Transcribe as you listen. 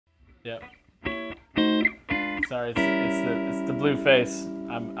Yep. Sorry, it's the blue face.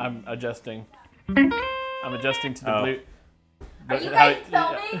 I'm adjusting. I'm adjusting to the blue. Are you guys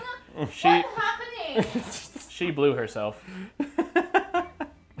filming? She What's happening? she blew herself.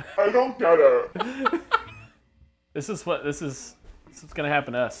 I don't get it. This is what's gonna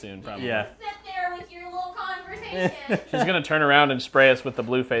happen to us soon, probably. Sit there with your little conversation. She's gonna turn around and spray us with the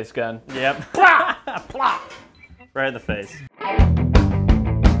blue face gun. Yep. Plop! Plop! Right in the face.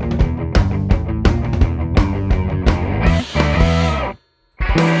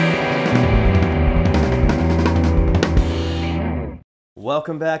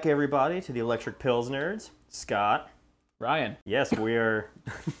 Welcome back, everybody, to the Electric PilzNerdz. Scott. Ryan. Yes, we're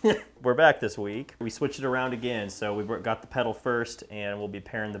back this week. We switched it around again, so we got the pedal first, and we'll be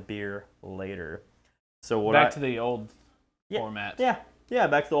pairing the beer later. So back to the old format. Yeah,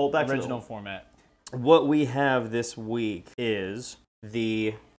 back to the old, original format. What we have this week is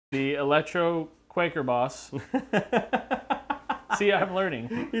the EarthQuaker boss. See, I'm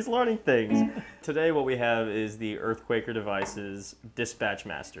learning. He's learning things. Today what we have is the EarthQuaker Devices Dispatch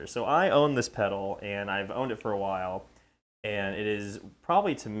Master. So I own this pedal, and I've owned it for a while, and it is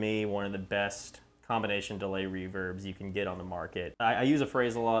probably, to me, one of the best combination delay reverbs you can get on the market. I use a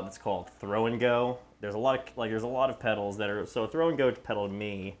phrase a lot that's called throw and go. There's a lot of pedals that are, so a throw and go pedal to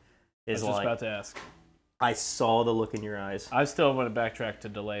me is I was just about to ask. I saw the look in your eyes. I still want to backtrack to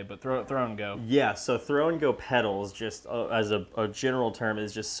delay, but throw and go. Yeah, so throw and go pedals, just as a general term,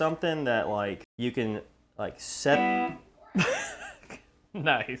 is just something that like you can like set.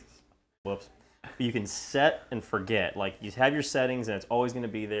 Nice. Whoops. You can set and forget. Like you have your settings, and it's always going to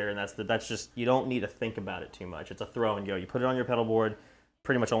be there, and that's just, you don't need to think about it too much. It's a throw and go. You put it on your pedal board.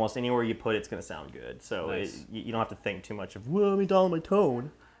 Pretty much almost anywhere you put it, it's going to sound good. So nice. You don't have to think too much of, well, let me dial my tone.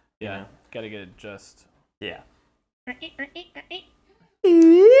 Yeah, you know? Gotta get it just. Yeah.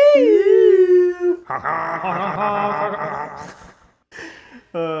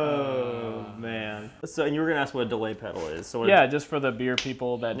 Oh man. So, and you were gonna ask what a delay pedal is. So yeah, just for the beer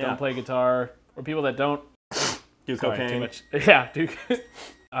people that don't play guitar, or people that don't do cocaine. Too much. Yeah, do.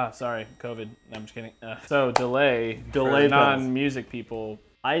 Sorry, COVID. No, I'm just kidding. So delay for non-music people.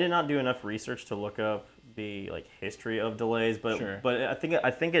 I did not do enough research to look up the like history of delays, but sure. But I think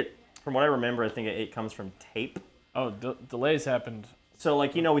it from what I remember, I think it comes from tape. Oh, delays happened. So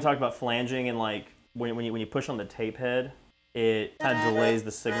like, you know, we talked about flanging, and like when you push on the tape head, it kind of delays the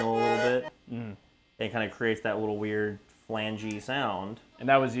signal a little bit. Mm. It kind of creates that little weird flangy sound. And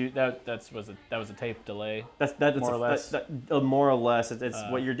that was a tape delay. More or less. It's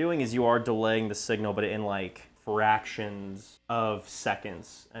what you're doing is you are delaying the signal, but in like fractions of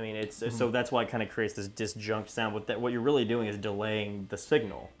seconds. I mean, so that's why it kind of creates this disjunct sound. But what you're really doing is delaying the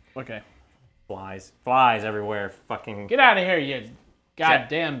signal. Okay. Flies everywhere. Fucking get out of here, you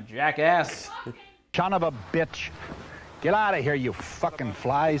goddamn jackass. Son of a bitch. Get out of here, you fucking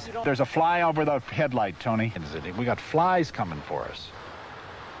flies. There's a fly over the headlight, Tony. We got flies coming for us.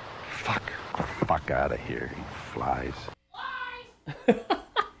 Fuck out of here, you flies.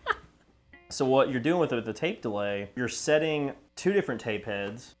 So what you're doing with the tape delay, you're setting two different tape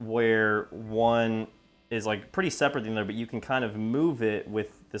heads where one is like pretty separate than the other, but you can kind of move it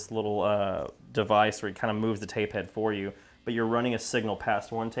with this little device where it kind of moves the tape head for you. But you're running a signal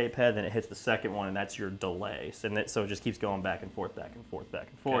past one tape head, then it hits the second one, and that's your delay. So it just keeps going back and forth, back and forth, back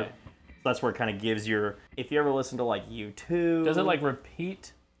and forth. Okay. So that's where it kind of gives your, if you ever listen to like U2. Does it like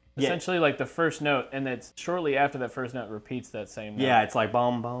repeat? Yeah. Essentially like the first note, and it's shortly after that first note repeats that same note. Yeah, it's like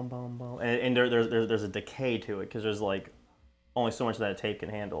bum, bum, bum, bum. And there's a decay to it, because there's like only so much that a tape can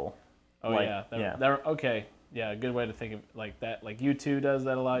handle. Oh, like, yeah. Okay. Yeah, a good way to think of like that. Like U2 does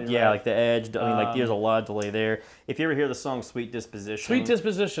that a lot. Yeah, right. Like the Edge. I mean, like there's a lot of delay there. If you ever hear the song "Sweet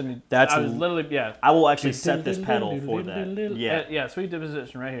Disposition," That's literally I will actually set this pedal for that. Yeah, Sweet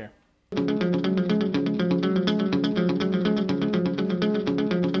Disposition right here.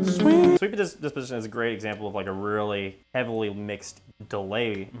 Sweet Disposition is a great example of like a really heavily mixed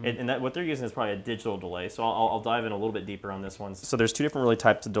delay, and that what they're using is probably a digital delay. So I'll dive in a little bit deeper on this one. So there's two different really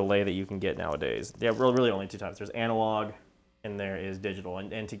types of delay that you can get nowadays. Yeah, really only two types. There's analog, and there is digital.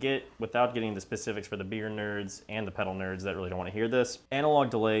 And to get, without getting the specifics for the beer nerds and the pedal nerds that really don't want to hear this,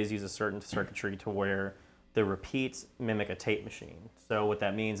 analog delays use a certain circuitry to where the repeats mimic a tape machine. So what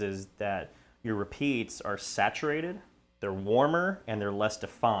that means is that your repeats are saturated, they're warmer, and they're less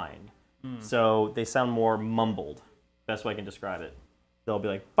defined. So they sound more mumbled. Best way I can describe it. They'll be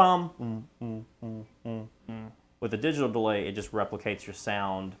like bum. With a digital delay, it just replicates your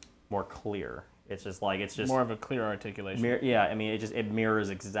sound more clear. It's just more of a clear articulation. Yeah, I mean, it mirrors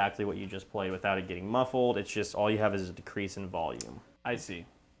exactly what you just played without it getting muffled. It's just all you have is a decrease in volume. I see.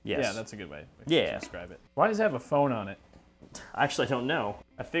 Yes. Yeah, that's a good way Yeah. to describe it. Why does it have a phone on it? Actually, I don't know.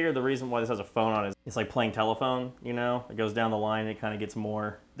 I figured the reason why this has a phone on it is it's like playing telephone, you know? It goes down the line, it kind of gets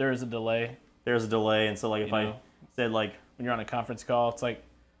more... There is a delay. There's a delay, and so like if I said like... When you're on a conference call, it's like,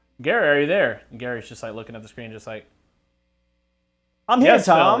 Gary, are you there? And Gary's just like looking at the screen, just like... I'm here, Yes,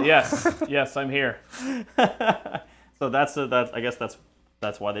 Tom! Phil, yes, yes, I'm here. So I guess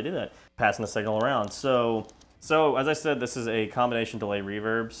that's why they did that, passing the signal around. So as I said, this is a combination delay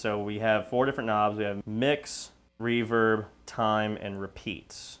reverb. So we have 4 different knobs. We have mix, reverb, time, and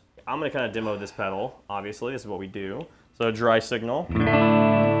repeats. I'm going to kind of demo this pedal, obviously. This is what we do. So dry signal.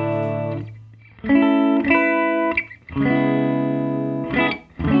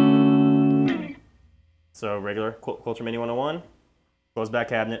 So regular Quilter Mini 101, close back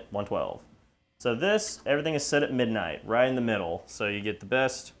cabinet 112. So this, everything is set at midnight, right in the middle. So you get the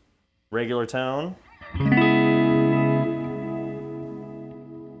best regular tone.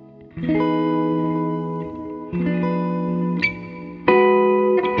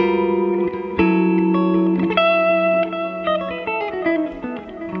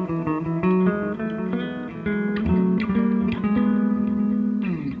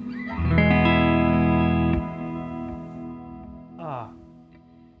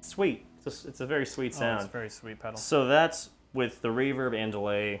 Sweet. It's a very sweet sound. It's a very sweet pedal. So that's with the reverb and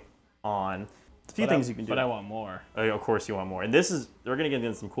delay on. A few things you can do. But I want more. Oh, of course you want more. And this is, we're going to get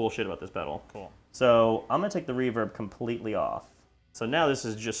into some cool shit about this pedal. Cool. So I'm going to take the reverb completely off. So now this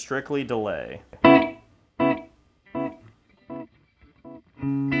is just strictly delay.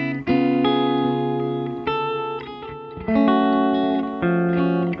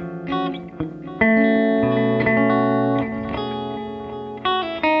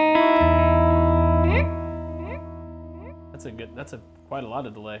 That's quite a lot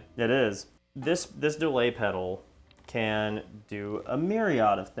of delay. It is. This delay pedal can do a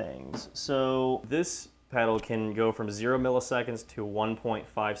myriad of things. So this pedal can go from 0 milliseconds to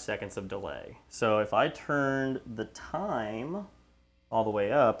 1.5 seconds of delay. So if I turned the time all the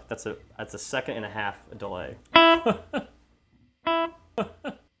way up, that's a 1.5 seconds delay.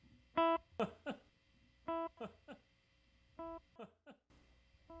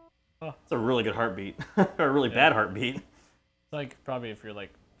 It's a really good heartbeat, or a really bad heartbeat. Like probably if you're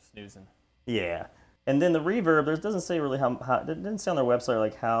like snoozing. Yeah. And then the reverb, there doesn't say really how it didn't say on their website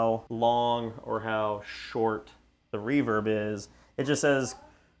like how long or how short the reverb is. It just says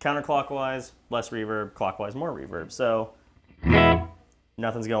counterclockwise, less reverb, clockwise, more reverb. So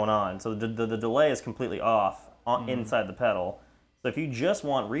nothing's going on. So the delay is completely off inside the pedal. So if you just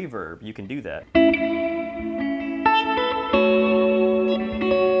want reverb, you can do that.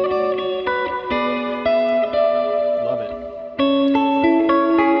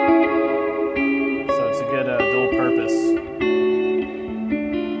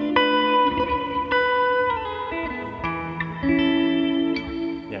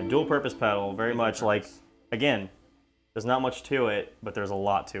 Purpose pedal, very much like, again, there's not much to it, but there's a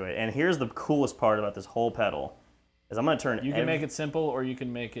lot to it. And here's the coolest part about this whole pedal, is I'm going to turn it. You can make it simple, or you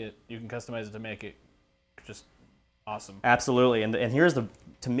can customize it to make it just awesome. Absolutely. And here's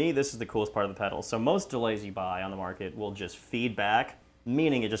to me, this is the coolest part of the pedal. So most delays you buy on the market will just feed back,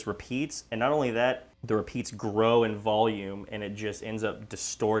 meaning it just repeats. And not only that, the repeats grow in volume and it just ends up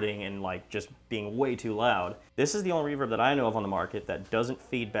distorting and like just being way too loud. This is the only reverb that I know of on the market that doesn't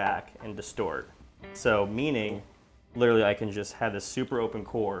feed back and distort. So meaning, literally I can just have this super open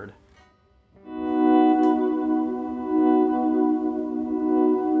chord.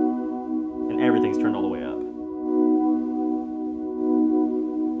 And everything's turned all the way up.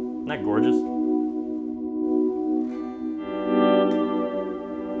 Isn't that gorgeous?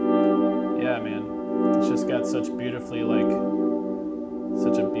 Yeah, man. It's just got such a beautifully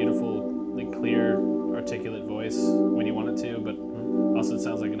clear, articulate voice when you want it to, but also it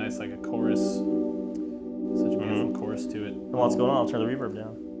sounds like a nice, like a chorus. Such a beautiful chorus to it. And while it's going on, I'll turn the reverb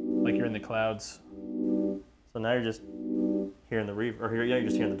down. Like you're in the clouds. So now you're just hearing the reverb, or you're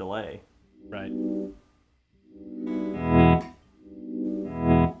just hearing the delay. Right.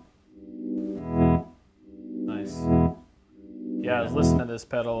 Nice. Yeah, I was listening to this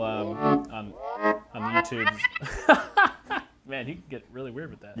pedal on YouTube. Man, you can get really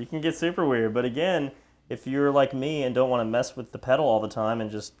weird with that. You can get super weird, but again, if you're like me and don't want to mess with the pedal all the time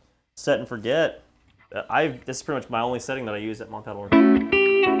and just set and forget, this is pretty much my only setting that I use at my pedal.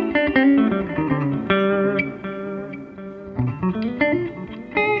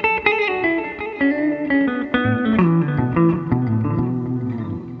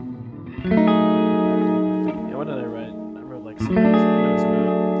 Yeah, what did I write? I wrote like some notes about.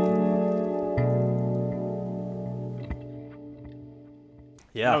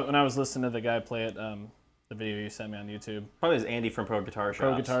 Yeah. when I was listening to the guy play it, the video you sent me on YouTube. Probably is Andy from Pro Guitar Shop.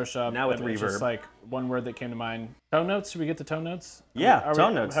 Pro Guitar Shop. Now with It's Reverb. just like one word that came to mind. Tone notes? Should we get to tone notes? Yeah, tone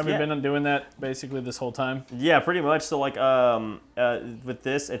we, notes. Have we yeah. been doing that basically this whole time? Yeah, pretty much. So like with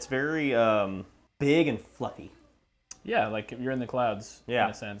this, it's very big and fluffy. Yeah, like you're in the clouds. Yeah.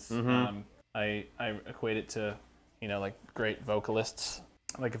 In a sense. Mm-hmm. I equate it to, you know, like great vocalists.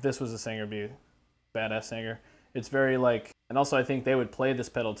 Like if this was a singer, it'd be a badass singer. It's very like, and also I think they would play this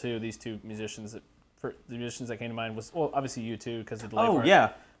pedal too. These two musicians that. For the musicians that came to mind was, well, obviously you too, because of the delay part.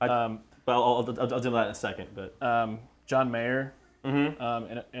 Yeah. Well, I'll do that in a second, but John Mayer,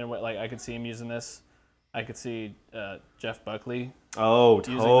 mm-hmm. and what, like I could see him using this. I could see Jeff Buckley. Oh,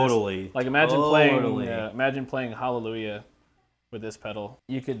 using totally. This. Like imagine playing Hallelujah with this pedal.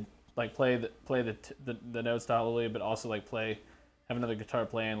 You could like play the notes to Hallelujah, but also like have another guitar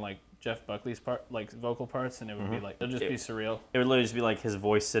playing like Jeff Buckley's part, like vocal parts, and it would be like it'll just be surreal. It would literally just be like his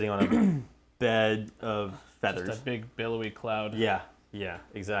voice sitting on a bed of feathers. Just a big billowy cloud. Yeah,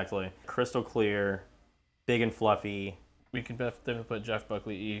 exactly. Crystal clear, big and fluffy. We can definitely put Jeff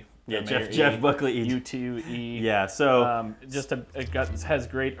Buckley E. Yeah, Jeff Buckley E. U2 E. Yeah, so it has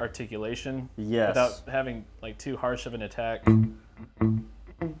great articulation. Yes. Without having like too harsh of an attack.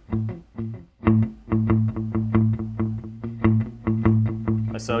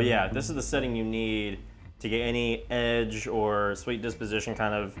 So yeah, this is the setting you need to get any edge or sweet disposition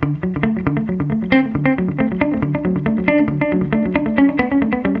kind of.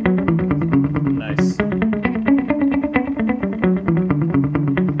 Nice.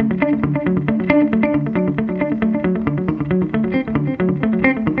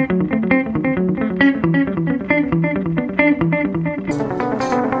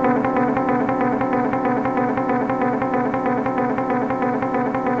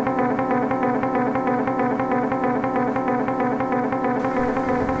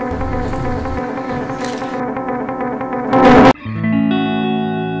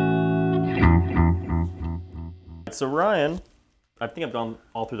 So Ryan, I think I've gone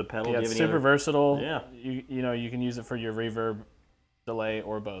all through the pedal. Yeah, it's super versatile. Yeah. You know, you can use it for your reverb, delay,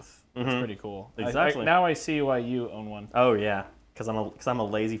 or both. It's pretty cool. Exactly. Now I see why you own one. Oh yeah, because I'm a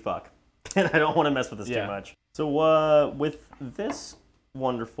lazy fuck, and I don't want to mess with this too much. So with this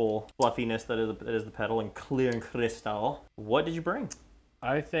wonderful fluffiness that is the pedal and clear and crystal, what did you bring?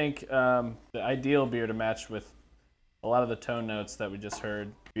 I think the ideal beer to match with a lot of the tone notes that we just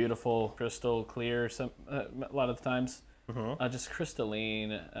heard. Beautiful, crystal clear. A lot of the times, just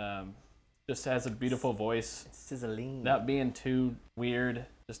crystalline. Just has a beautiful voice. Sizzling. Without being too weird.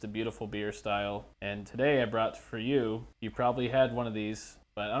 Just a beautiful beer style. And today I brought for you. You probably had one of these,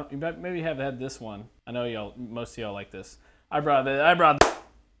 but you maybe have had this one. I know most of y'all like this. I brought.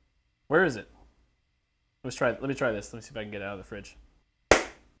 Where is it? Let me try this. Let me see if I can get it out of the fridge.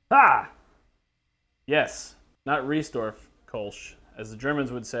 Ah! Yes, not Reissdorf Kölsch. As the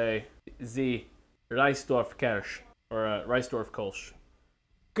Germans would say, the Reissdorf Kölsch, or Reissdorf Kölsch.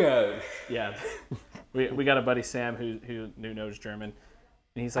 Kölsch. Yeah. we got a buddy, Sam, who knows German.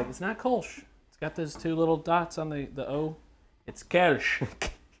 And he's like, it's not Kölsch. It's got those two little dots on the O. It's Kölsch.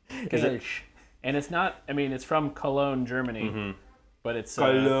 Kölsch. And it's not, I mean, it's from Cologne, Germany. But it's,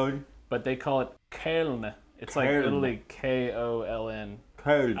 Cologne. But they call it Köln. It's like literally K-O-L-N.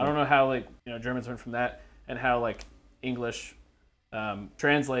 Köln. I don't know how, like, you know, Germans went from that and how, like, English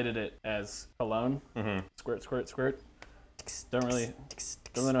translated it as Cologne. Squirt, squirt, squirt. Don't really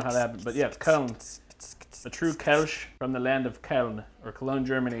know how that happened. But yeah, Köln. A true Kölsch from the land of Köln, or Cologne,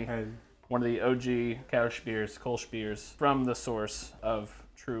 Germany. One of the OG Kölsch beers from the source of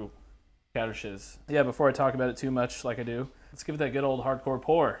true Kölsches. Yeah, before I talk about it too much like I do, let's give it that good old hardcore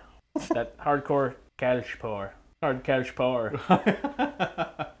pour. That hardcore Kölsch pour. Hard Kölsch pour.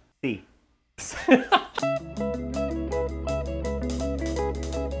 See.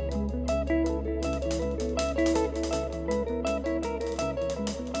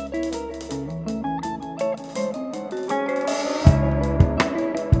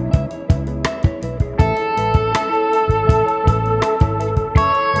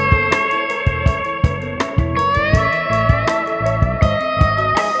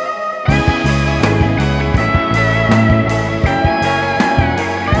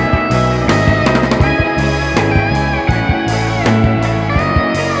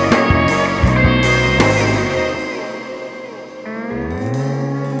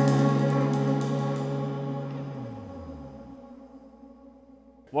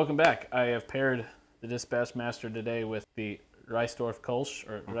 Welcome back. I have paired the Dispatch Master today with the Reissdorf Kölsch,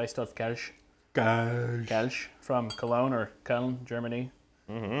 or Reissdorf Kölsch. Kölsch from Cologne, or Köln, Germany.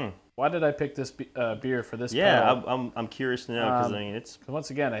 Why why did I pick this beer for this Yeah, pedal? I'm curious to know because I mean it's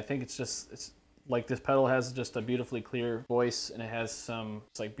Once again, I think it's like this pedal has just a beautifully clear voice, and it has some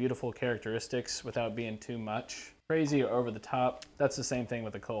like beautiful characteristics without being too much crazy or over the top. That's the same thing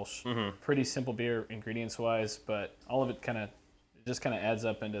with the Kölsch. Pretty simple beer ingredients wise, but all of it just kind of adds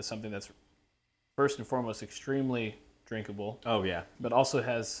up into something that's first and foremost extremely drinkable. Oh yeah, but also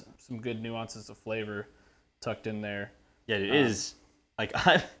has some good nuances of flavor tucked in there. Yeah, it is. Like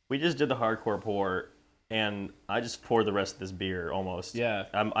we just did the hardcore pour, and I just poured the rest of this beer almost. Yeah.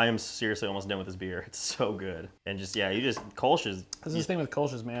 I am seriously almost done with this beer. It's so good. And just, yeah, Kölsch is... This is the thing with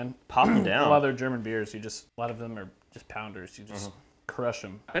Kölsch's, man. Pop them down. A lot of their German beers, a lot of them are just pounders. You just crush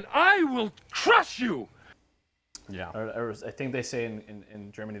them. And I will crush you! Yeah. Or I think they say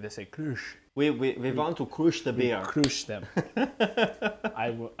in Germany, they say crush. We want to crush the beer. Crush them.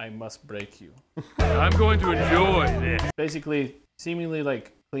 I must break you. I'm going to enjoy this. Basically, seemingly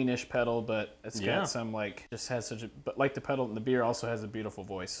like cleanish pedal, but it's got some like just has such a but like the pedal, the beer also has a beautiful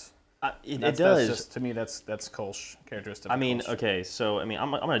voice. It does. That's just, to me, that's Kölsch characteristic. I mean, Kölsch. okay, so I mean,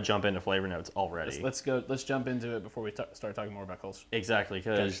 I'm gonna jump into flavor notes already. Let's jump into it before we start talking more about Kölsch. Exactly,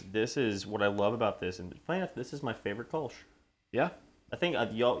 because this is what I love about this, and funny enough, this is my favorite Kölsch. Yeah. I think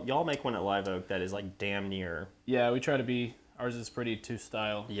y'all make one at Live Oak that is like damn near. Yeah, we try to be. Ours is pretty two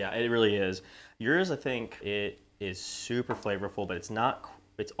style. Yeah, it really is. Yours, I think, it is super flavorful, but it's not.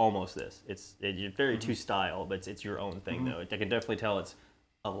 It's almost this. It's very two style, but it's your own thing though. I can definitely tell it's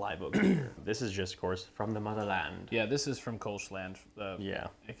a Live Oak beer. This is just, of course, from the motherland. Yeah, this is from Kölschland. Yeah.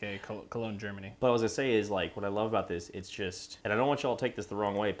 AKA Cologne, Germany. But what I was gonna say is like what I love about this. It's just, and I don't want y'all to take this the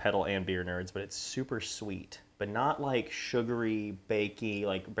wrong way, pedal and beer nerds, but it's super sweet, but not like sugary, bakey,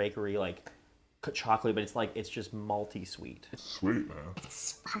 like bakery, like chocolate, but it's just malty sweet. Sweet, man.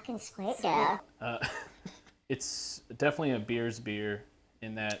 It's fucking sweet, yeah. It's definitely a beer's beer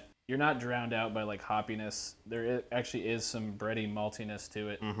in that you're not drowned out by like hoppiness. There actually is some bready maltiness to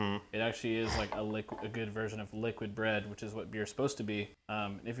it. It actually is like a good version of liquid bread, which is what beer's supposed to be.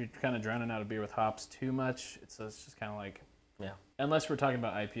 If you're kind of drowning out a beer with hops too much, it's just kind of like, unless we're talking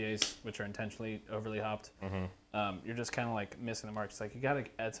about IPAs, which are intentionally overly hopped, you're just kind of like missing the mark. It's like you got to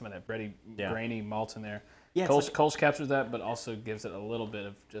add some of that bready, grainy malt in there. Yeah, Kölsch captures that, but also gives it a little bit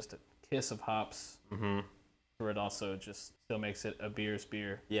of just a kiss of hops. Where it also just still makes it a beer's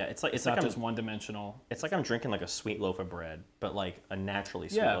beer. Yeah, it's not just one dimensional. It's like I'm drinking like a sweet loaf of bread, but like a naturally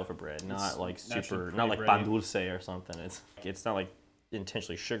sweet loaf of bread, not like super, not like pan dulce or something. It's not like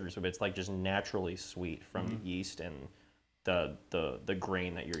intentionally sugary, but it's like just naturally sweet from the yeast and the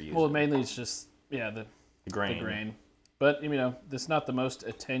grain that you're using. Well, mainly it's just the grain. But it's not the most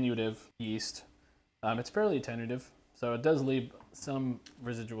attenuative yeast. It's fairly attenuative, so it does leave some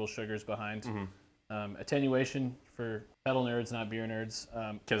residual sugars behind. Attenuation for pedal nerds, not beer nerds.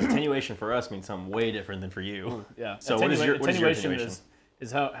 Because attenuation for us means something way different than for you. Ooh, yeah. So what is your attenuation?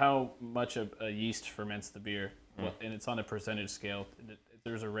 Is how much a yeast ferments the beer, and it's on a percentage scale.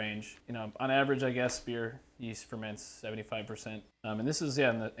 There's a range. On average, I guess beer yeast ferments 75%, and this is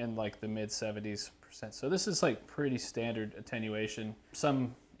in like the mid 70s%. So this is like pretty standard attenuation.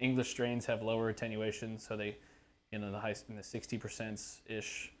 Some English strains have lower attenuation, so they in the 60%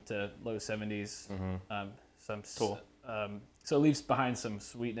 ish to low 70s. Cool. So it leaves behind some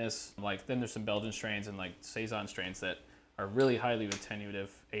sweetness. Like then there's some Belgian strains and like saison strains that are really highly attenuative,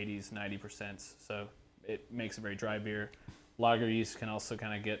 80s, 90%. So it makes a very dry beer. Lager yeast can also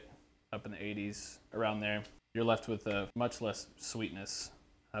kind of get up in the 80s, around there. You're left with much less sweetness.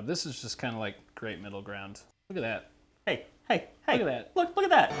 This is just kind of like great middle ground. Look at that. Hey! Look at that. Look at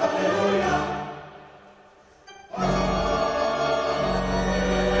that.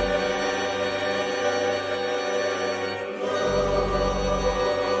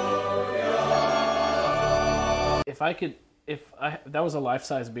 If that was a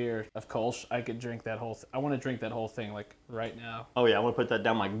life-size beer of Kölsch, I could drink that whole. I want to drink that whole thing like right now. Oh yeah, I want to put that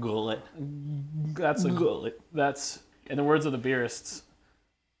down my gullet. That's a gullet. That's, in the words of the beerists,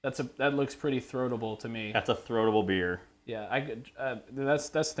 that looks pretty throatable to me. That's a throatable beer. Yeah, I could. That's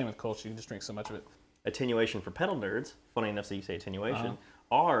the thing with Kölsch. You can just drink so much of it. Attenuation for pedal nerds. Funny enough that you say attenuation.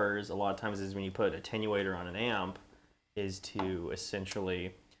 Ours, a lot of times, is when you put attenuator on an amp, is to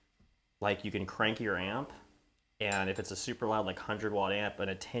essentially, like, you can crank your amp, and if it's a super loud, like 100-watt amp, an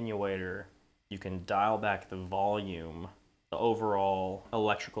attenuator, you can dial back the volume, the overall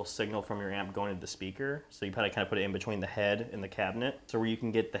electrical signal from your amp going to the speaker. So you kind of put it in between the head and the cabinet, so where you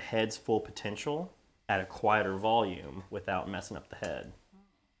can get the head's full potential at a quieter volume without messing up the head.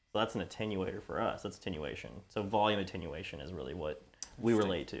 So that's an attenuator for us. That's attenuation. So volume attenuation is really what we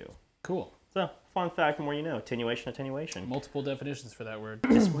relate to. Cool. So, fun fact, the more you know. Attenuation, attenuation. Multiple definitions for that word.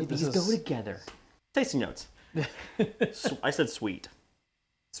 That's why these go together. Tasting notes. I said sweet.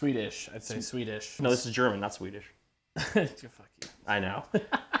 Swedish. I'd say Swedish. No, this is German, not Swedish. Fuck you. I know.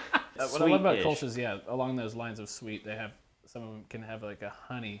 What I love about Kölsch, yeah, along those lines of sweet, they have some of them can have like a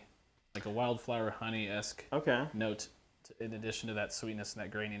honey, like a wildflower honey-esque note in addition to that sweetness and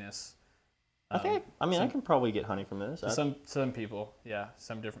that graininess. Okay. I mean, I can probably get honey from this. Some people, yeah,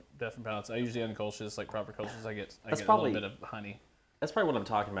 some different palates. I usually on Kölsch's, like proper Kölsch's, I get a little bit of honey. That's probably what I'm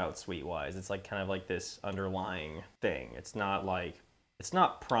talking about sweet-wise. It's like kind of like this underlying thing. It's not like, it's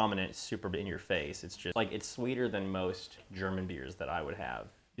not prominent, super in your face. It's just like, it's sweeter than most German beers that I would have.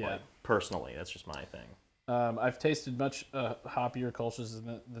 Yeah. Like, personally, that's just my thing. I've tasted much hoppier Kölsch's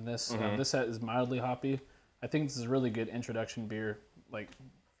than this. This is mildly hoppy. I think this is a really good introduction beer, like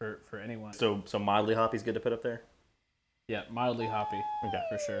for anyone. So mildly hoppy is good to put up there? Yeah, mildly hoppy. Okay.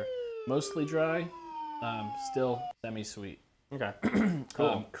 For sure. Mostly dry, still semi-sweet. Okay.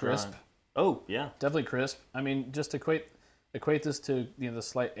 Cool. Crisp. Oh, yeah. Definitely crisp. I mean, just equate this to the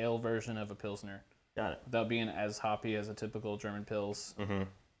slight ale version of a Pilsner. Got it. Without being as hoppy as a typical German Pils.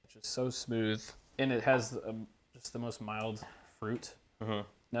 Which is so smooth. And it has just the most mild fruit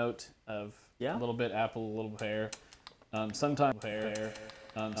note of a little bit apple, a little pear. Sometimes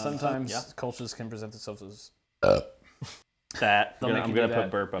Kölsch's can present themselves as... I'm going to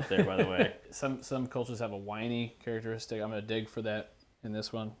put burp up there, by the way. Some Kölsch's have a winey characteristic. I'm going to dig for that in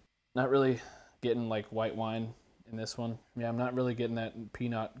this one. Not really getting like white wine in this one. Yeah, I'm not really getting that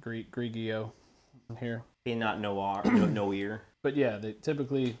Pinot Grigio in here. Pinot Noir. But yeah, they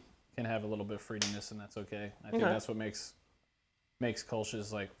typically can have a little bit of fruitiness, and that's okay. I think that's what makes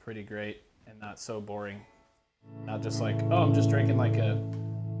Kölsch's like pretty great and not so boring. Not just like, oh, I'm just drinking like a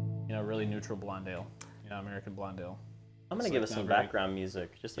really neutral blonde ale, American blonde ale. I'm gonna give us some background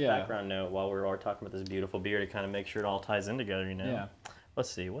music, just a background note while we're all talking about this beautiful beer to kind of make sure it all ties in together, Yeah. Let's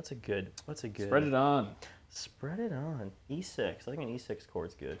see, what's a good? Spread it on. Spread it on. E6. I think an E6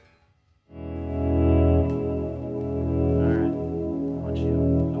 chord's good. I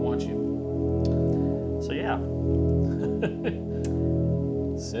want you. So yeah.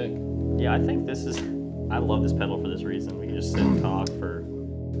 Sick. Yeah, I think this is. I love this pedal for this reason. We can just sit and talk for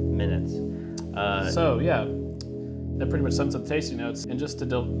minutes. So yeah, that pretty much sums up the tasting notes. And just to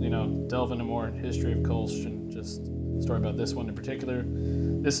delve into more history of Kölsch and just a story about this one in particular.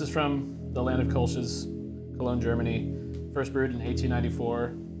 This is from the land of Kölsch's, Cologne, Germany. First brewed in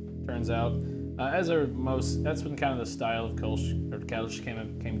 1894. Turns out. That's when kind of the style of Kölsch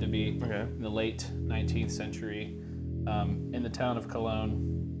came to be in the late 19th century. In the town of Cologne,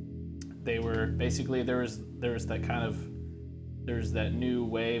 they were basically there was that new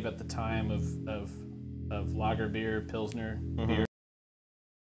wave at the time of lager beer, Pilsner beer.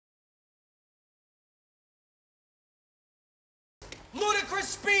 Ludicrous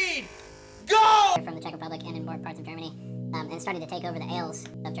speed! Go! From the Czech Republic and in more parts of Germany, and started to take over the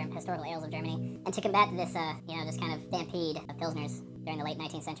historical ales of Germany. And to combat this, just kind of stampede of Pilsners during the late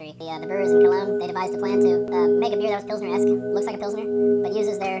 19th century, the brewers in Cologne, they devised a plan to make a beer that was Pilsner-esque, looks like a Pilsner, but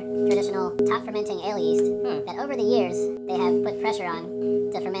uses their traditional top fermenting ale yeast that over the years they have put pressure on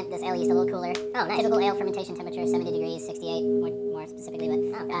to ferment this ale yeast a little cooler. Oh, nice. Typical ale fermentation temperature, 70 degrees, 68 more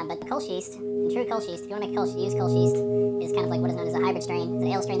specifically. But the Kölsch yeast, the true Kölsch yeast, if you want to make use Kölsch yeast, is kind of like what is known as a hybrid strain. It's an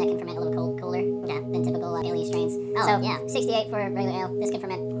ale strain that can ferment a little cooler than typical ale yeast strains. Oh, so yeah, 68 for regular ale. This can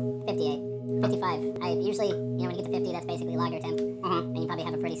ferment 58. 55. Usually, when you get to 50, that's basically lager temp. And you probably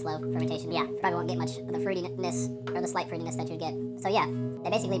have a pretty slow fermentation. Yeah. Probably won't get much of the fruitiness, or the slight fruitiness that you'd get. So yeah,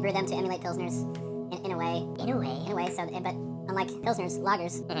 they basically brew them to emulate Pilsners in a way. So, but unlike Pilsners,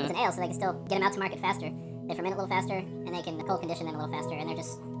 lagers, it's an ale, so they can still get them out to market faster. They ferment a little faster, and they can cold condition them a little faster, and they're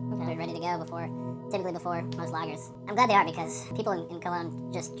just ready to go typically before most lagers. I'm glad they are, because people in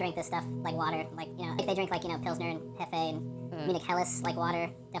Cologne just drink this stuff like water. Like, they drink like, Pilsner and Hefe and Munich Helles like water.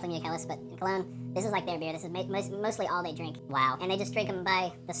 Definitely Munich Helles, but in Cologne, this is like their beer. This is mostly all they drink. Wow. And they just drink them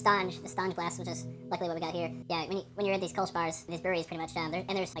by the Stange glass, which is luckily what we got here. Yeah, when you're at these Kölsch bars, these breweries pretty much, and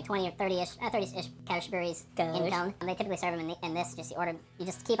there's like 20 or 30-ish Kölsch breweries in Köln. And they typically serve them in this, you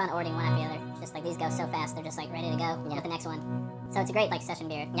just keep on ordering one after the other. It's just like these go so fast, they're just like ready to go with the next one. So it's a great like session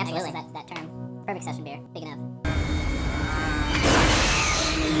beer. Absolutely. That term. Perfect session beer. Big enough.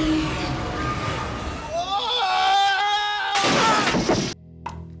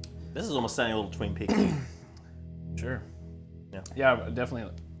 This is almost sounding a little Twin Peaks. Sure. Yeah. Yeah, definitely.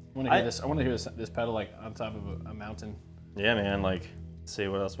 I want to hear this. I want to hear this pedal like on top of a mountain. Yeah, man. Like, let's see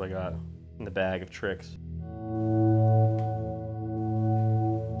what else I got in the bag of tricks.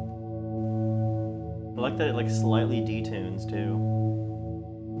 I like that it like slightly detunes too.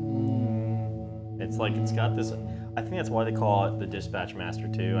 It's like it's got this. I think that's why they call it the Dispatch Master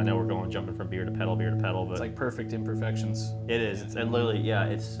too. I know we're jumping from beer to pedal, but It's like perfect imperfections. it is. It's and literally, yeah,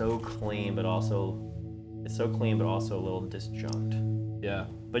 it's so clean, but also a little disjunct. Yeah,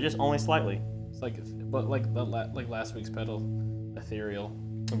 But just only slightly. it's like last week's pedal, ethereal.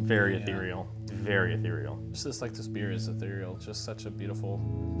 Very ethereal. Very ethereal. It's just like this beer is ethereal. It's just such a beautiful,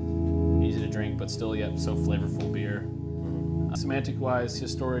 easy to drink, but still yet so flavorful beer. Semantic-wise, his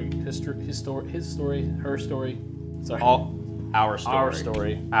story, her story. Sorry. Our story. Our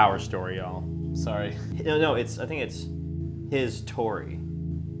story. Our story, y'all. Sorry. No, I think it's his Tory.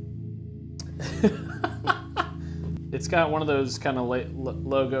 It's got one of those kind of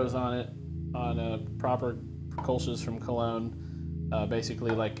logos on it, on proper Kölsches from Cologne.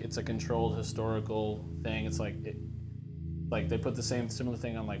 Basically, like it's a controlled historical thing. It's like they put the similar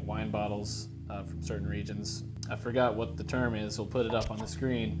thing on like wine bottles from certain regions. I forgot what the term is. We'll put it up on the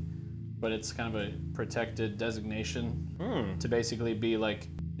screen, but it's kind of a protected designation to basically be like,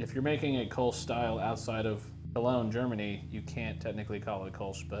 if you're making a Kölsch style outside of Cologne, Germany, you can't technically call it a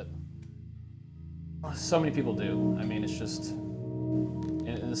Kölsch, but so many people do. I mean, it's just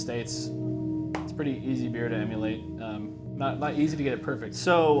in the States, it's pretty easy beer to emulate. Not easy to get it perfect.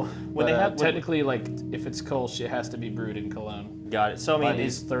 So when they have technically, like if it's Kölsch, it has to be brewed in Cologne. Got it. So I mean, by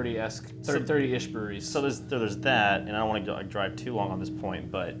these 30-ish breweries. So there's that, and I don't want to drive too long on this point,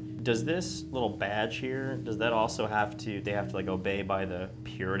 but does this little badge here, does that also have to like obey by the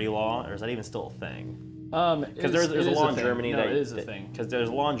purity law, or is that even still a thing? Because there's a law in Germany that it is a thing. Because there's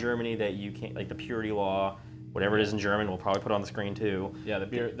a law in Germany that you can't, like the purity law, whatever it is in German, we'll probably put it on the screen too. Yeah, the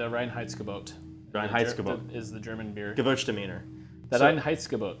Reinheitsgebot. Reinheitsgebot is the German beer. Gewürztraminer. The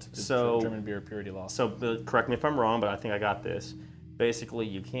Reinheitsgebot is the German beer purity law. So correct me if I'm wrong, but I think I got this. Basically,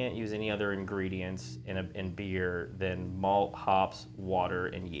 you can't use any other ingredients in beer than malt, hops, water,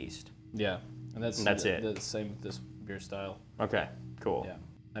 and yeast. Yeah, and that's it. The same with this beer style. Okay, cool. Yeah,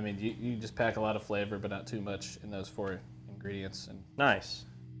 I mean you just pack a lot of flavor, but not too much in those 4 ingredients, and nice.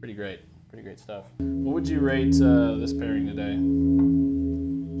 Pretty great stuff. What would you rate this pairing today?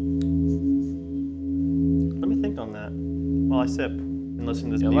 Let me think on that while I sip and listen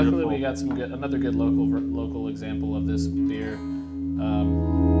to this beautiful. Luckily we got another good local example of this beer.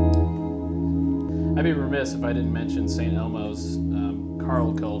 I'd be remiss if I didn't mention St. Elmo's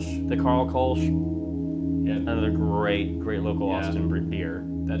Karl Kölsch. The Karl Kölsch. Yeah, another great local Austin beer.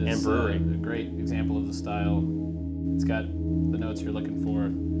 That is and brewery. A great example of the style. It's got the notes you're looking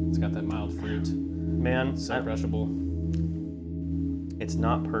for. It's got that mild fruit. Man, so crushable. It's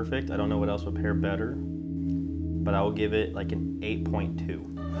not perfect. I don't know what else would pair better, but I will give it like an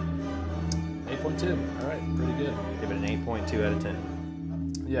 8.2. 8.2. All right, pretty good. Give it an 8.2 out of 10.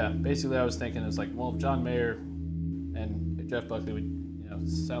 Yeah, basically I was thinking it's like, well, if John Mayer and Jeff Buckley would,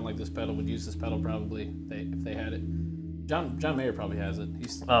 sound like this pedal, would use this pedal probably if they had it. John Mayer probably has it.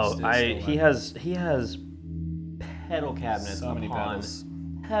 He has pedal cabinets. So many pedals.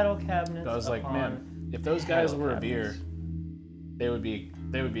 Pedal cabinets. But I was like, man, if those guys were a beer, they would be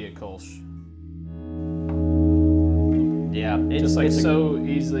a Kölsch. Yeah, just like so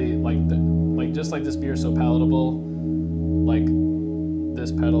easily, just like this beer is so palatable, like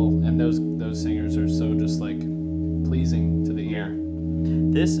this pedal and those singers are so just like pleasing to the ear.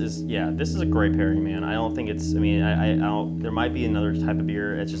 This is a great pairing, man. I don't think it's. I mean, I don't. There might be another type of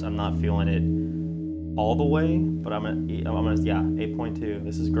beer. It's just I'm not feeling it all the way. But I'm gonna 8.2.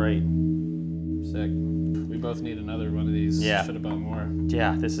 This is great. Sick. We both need another one of these. Yeah. Should have bought more.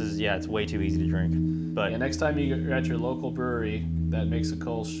 Yeah. It's way too easy to drink. But next time you're at your local brewery that makes a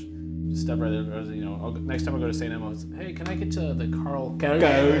Kölsch, just step right there. Next time I go to St. Elmo's, hey, can I get the Karl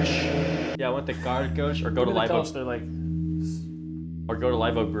Kölsch? Yeah, I want the Karl Kölsch, or go to Live Oak. They're like. Or go to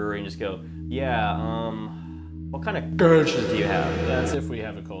Live Oak Brewery and just go, what kind of Kölsches do you have? That's if we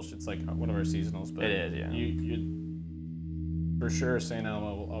have a Kölsch. It's like one of our seasonals. But it is, yeah. You for sure, St.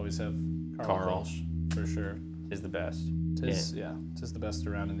 Elmo will always have Karl Kölsch, for sure. Is the best. Tis the best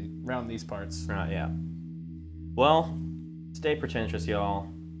around these parts. Right, yeah. Well, stay pretentious, y'all.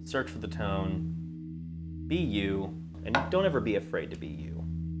 Search for the tone. Be you, and don't ever be afraid to be you.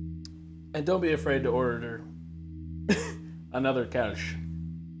 And don't be afraid to order another Kölsch.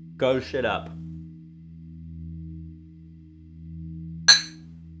 Go shit up.